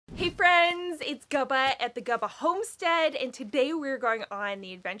it's Gubba at the Gubba Homestead, and today we're going on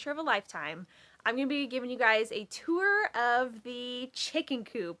the adventure of a lifetime. I'm going to be giving you guys a tour of the chicken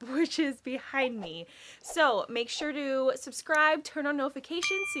coop, which is behind me. So make sure to subscribe, turn on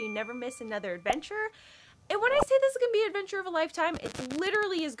notifications so you never miss another adventure. And when I say this is going to be an adventure of a lifetime, it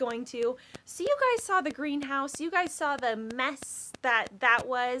literally is going to. So you guys saw the greenhouse, you guys saw the mess that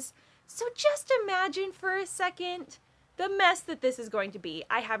was. So just imagine for a second the mess that this is going to be.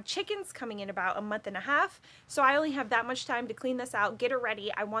 I have chickens coming in about a month and a half, so I only have that much time to clean this out, get it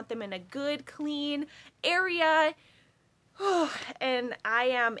ready. I want them in a good, clean area. And I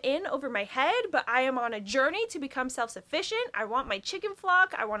am in over my head, but I am on a journey to become self-sufficient. I want my chicken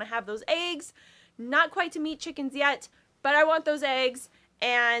flock. I want to have those eggs. Not quite to meat chickens yet, but I want those eggs,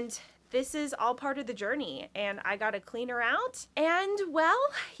 and this is all part of the journey, and I gotta clean her out, and well,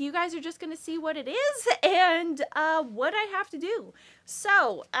 you guys are just gonna see what it is and what I have to do.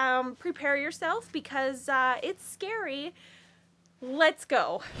 So prepare yourself because it's scary. Let's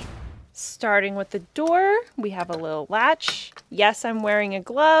go. Starting with the door, we have a little latch. Yes, I'm wearing a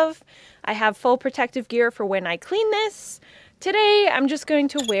glove. I have full protective gear for when I clean this. Today I'm just going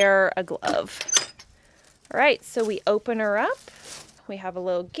to wear a glove. All right, so we open her up. We have a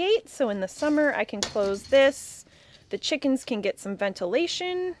little gate, so in the summer I can close this. The chickens can get some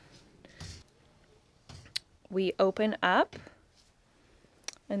ventilation. We open up,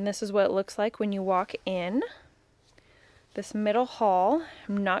 and this is what it looks like when you walk in. This middle hall,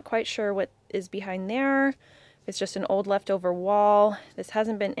 I'm not quite sure what is behind there. It's just an old leftover wall. This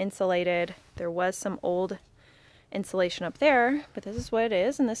hasn't been insulated. There was some old insulation up there, but this is what it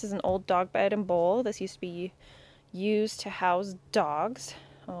is, and this is an old dog bed and bowl. This used to be used to house dogs.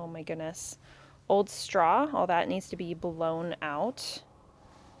 Oh my goodness. Old straw, all that needs to be blown out.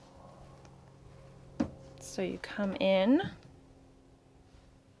 So you come in.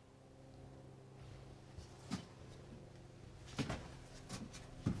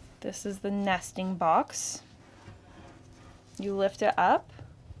 This is the nesting box. You lift it up.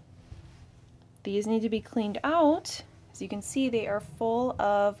 These need to be cleaned out. As you can see, they are full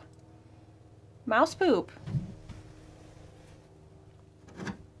of mouse poop.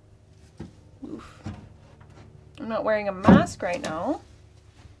 I'm not wearing a mask right now,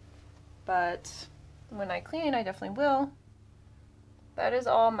 but when I clean, I definitely will. That is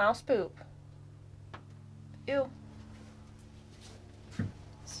all mouse poop. Ew.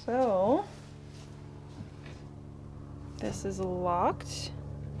 So, this is locked.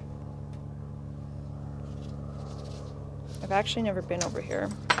 I've actually never been over here,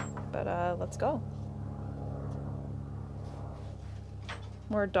 but let's go.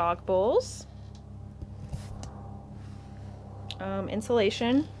 More dog bowls.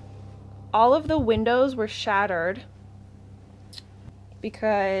 Insulation. All of the windows were shattered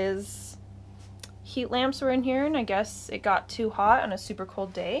because heat lamps were in here, and I guess it got too hot on a super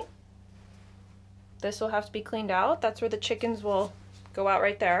cold day. This will have to be cleaned out. That's where the chickens will go out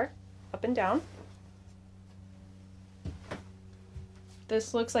right there, up and down.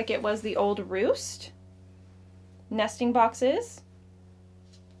 This looks like it was the old roost. Nesting boxes.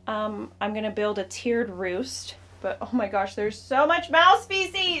 I'm gonna build a tiered roost. But oh my gosh, there's so much mouse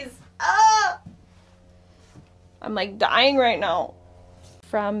feces! Ah! I'm like dying right now.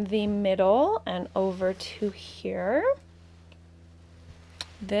 From the middle and over to here.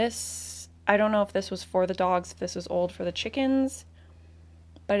 This, I don't know if this was for the dogs, if this was old for the chickens,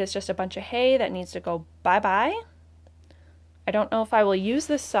 but it's just a bunch of hay that needs to go bye-bye. I don't know if I will use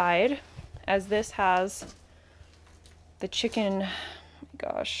this side, as this has the chicken, oh my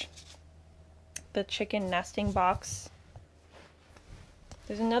gosh, the chicken nesting box.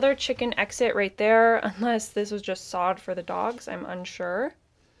 There's another chicken exit right there, unless this was just sod for the dogs. I'm unsure.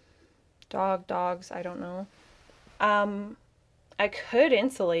 Dogs, I don't know. I could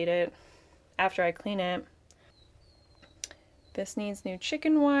insulate it after I clean it. This needs new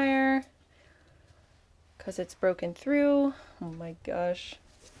chicken wire because it's broken through. Oh my gosh.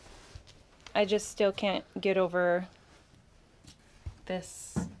 I just still can't get over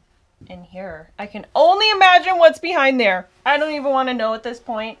this in here. I can only imagine what's behind there. I don't even want to know at this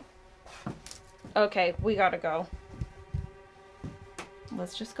point. Okay, we gotta go.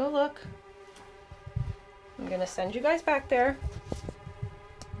 Let's just go look. I'm gonna send you guys back there.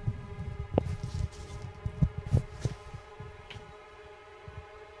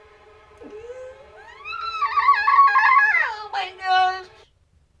 Oh my gosh.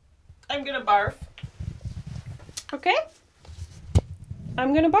 I'm gonna barf. Okay?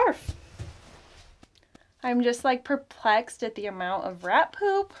 I'm gonna barf. I'm just like perplexed at the amount of rat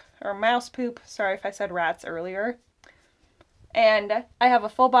poop or mouse poop. Sorry if I said rats earlier. And I have a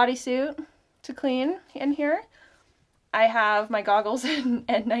full bodysuit. to clean in here. I have my goggles and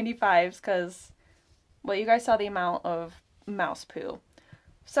N95s because, well, you guys saw the amount of mouse poo.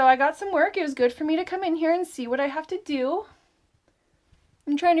 So I got some work. It was good for me to come in here and see what I have to do.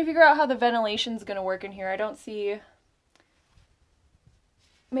 I'm trying to figure out how the ventilation's going to work in here. I don't see,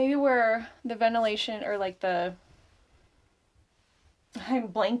 maybe where the ventilation, or like the, I'm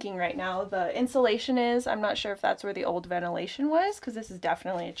blanking right now, the insulation is. I'm not sure if that's where the old ventilation was, because this is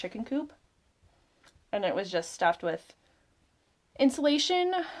definitely a chicken coop. And it was just stuffed with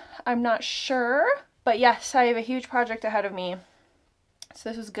insulation. I'm not sure. But yes, I have a huge project ahead of me. So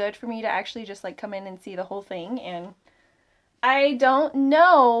this was good for me to actually just like come in and see the whole thing. And I don't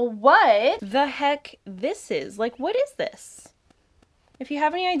know what the heck this is. Like, what is this? If you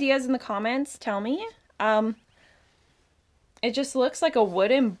have any ideas in the comments, tell me. It just looks like a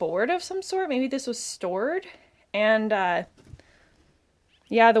wooden board of some sort. Maybe this was stored. And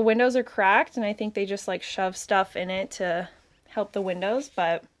yeah, the windows are cracked, and I think they just like shove stuff in it to help the windows.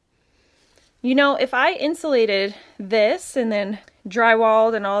 But you know, if I insulated this and then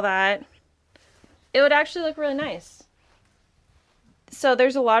drywalled and all that, it would actually look really nice. So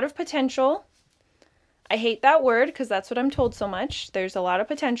there's a lot of potential. I hate that word because that's what I'm told so much. There's a lot of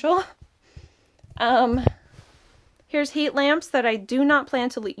potential. Here's heat lamps that I do not plan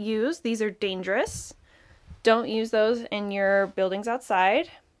to use. These are dangerous. Don't use those in your buildings outside.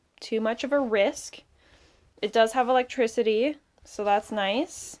 Too much of a risk. It does have electricity, so that's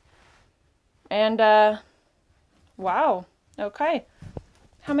nice. And, wow. Okay.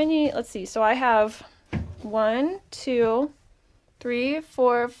 How many, let's see. So I have 1, 2, 3,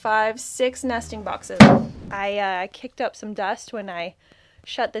 4, 5, 6 nesting boxes. I kicked up some dust when I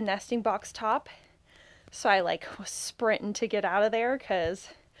shut the nesting box top. So I like was sprinting to get out of there because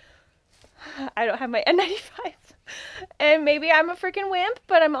I don't have my N95. And maybe I'm a freaking wimp,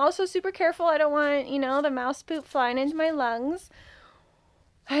 but I'm also super careful. I don't want, you know, the mouse poop flying into my lungs.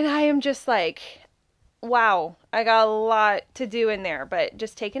 And I am just like, wow, I got a lot to do in there. But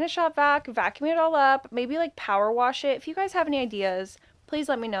just taking a shop vac, vacuuming it all up, maybe like power wash it. If you guys have any ideas, please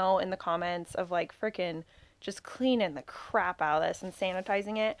let me know in the comments of like freaking just cleaning the crap out of this and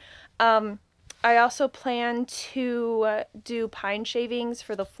sanitizing it. I also plan to do pine shavings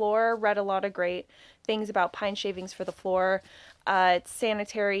for the floor. Read a lot of great things about pine shavings for the floor. It's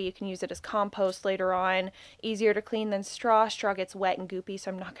sanitary. You can use it as compost later on. Easier to clean than straw. Straw gets wet and goopy,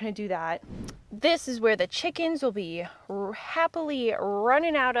 so I'm not going to do that. This is where the chickens will be happily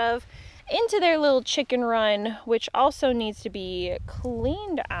running out of into their little chicken run, which also needs to be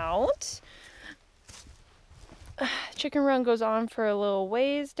cleaned out. Chicken run goes on for a little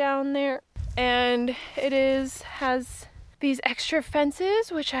ways down there. And it has these extra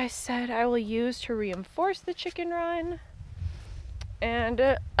fences, which I said I will use to reinforce the chicken run.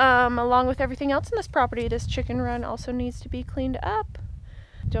 And along with everything else in this property, this chicken run also needs to be cleaned up.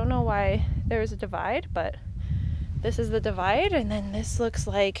 Don't know why there's a divide, but this is the divide. And then this looks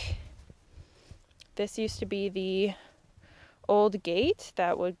like this used to be the old gate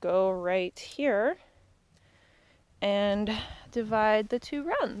that would go right here and divide the two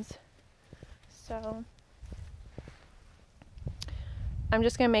runs. So I'm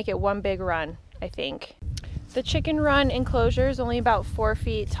just gonna make it one big run, I think. The chicken run enclosure is only about 4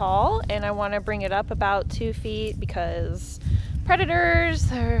 feet tall, and I want to bring it up about 2 feet because predators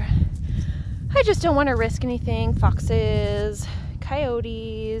are, I just don't want to risk anything. Foxes,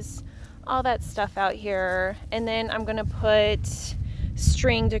 coyotes, all that stuff out here. And then I'm gonna put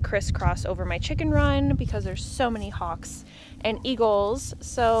string to crisscross over my chicken run because there's so many hawks and eagles,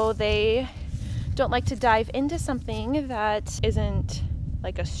 so they don't like to dive into something that isn't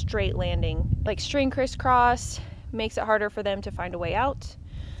like a straight landing. Like string crisscross makes it harder for them to find a way out.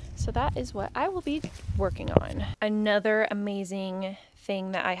 So that is what I will be working on. Another amazing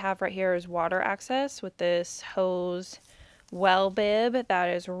thing that I have right here is water access with this hose well bib that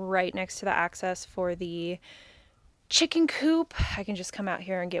is right next to the access for the chicken coop. I can just come out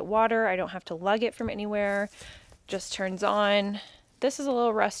here and get water. I don't have to lug it from anywhere. Just turns on. This is a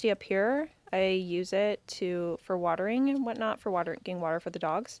little rusty up here. I use it for watering and whatnot, for getting water for the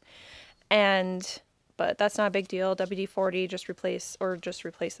dogs. But that's not a big deal. WD-40, just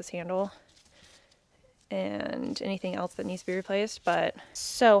replace this handle and anything else that needs to be replaced. But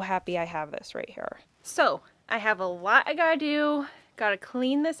so happy I have this right here. So I have a lot I gotta do. Gotta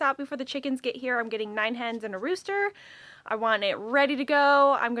clean this out before the chickens get here. I'm getting 9 hens and a rooster. I want it ready to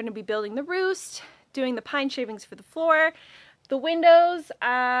go. I'm gonna be building the roost, doing the pine shavings for the floor. The windows,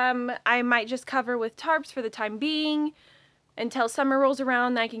 I might just cover with tarps for the time being. until summer rolls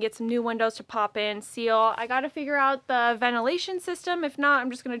around, then I can get some new windows to pop in, seal. I gotta figure out the ventilation system. If not, I'm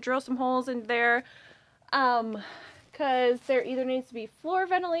just gonna drill some holes in there, because there either needs to be floor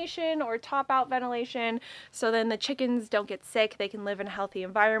ventilation or top out ventilation, so then the chickens don't get sick, they can live in a healthy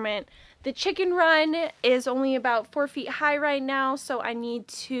environment. The chicken run is only about 4 feet high right now, so I need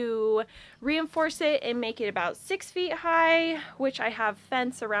to reinforce it and make it about 6 feet high, which I have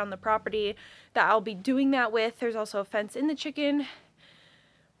fence around the property that I'll be doing that with. There's also a fence in the chicken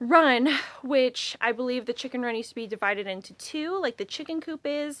run, which I believe the chicken run used to be divided into two, like the chicken coop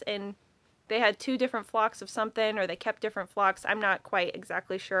is, and they had 2 different flocks of something, or they kept different flocks. I'm not quite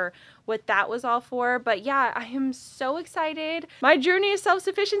exactly sure what that was all for, but yeah, I am so excited. My journey is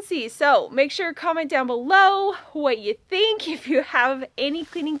self-sufficiency, so make sure to comment down below what you think. If you have any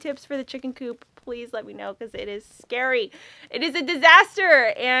cleaning tips for the chicken coop, please let me know, because it is scary. It is a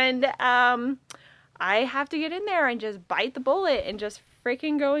disaster, and I have to get in there and just bite the bullet and just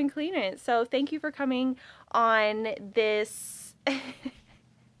freaking go and clean it. So thank you for coming on this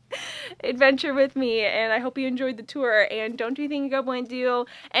adventure with me, and I hope you enjoyed the tour, and don't do anything you wouldn't do,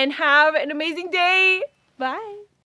 and have an amazing day. Bye.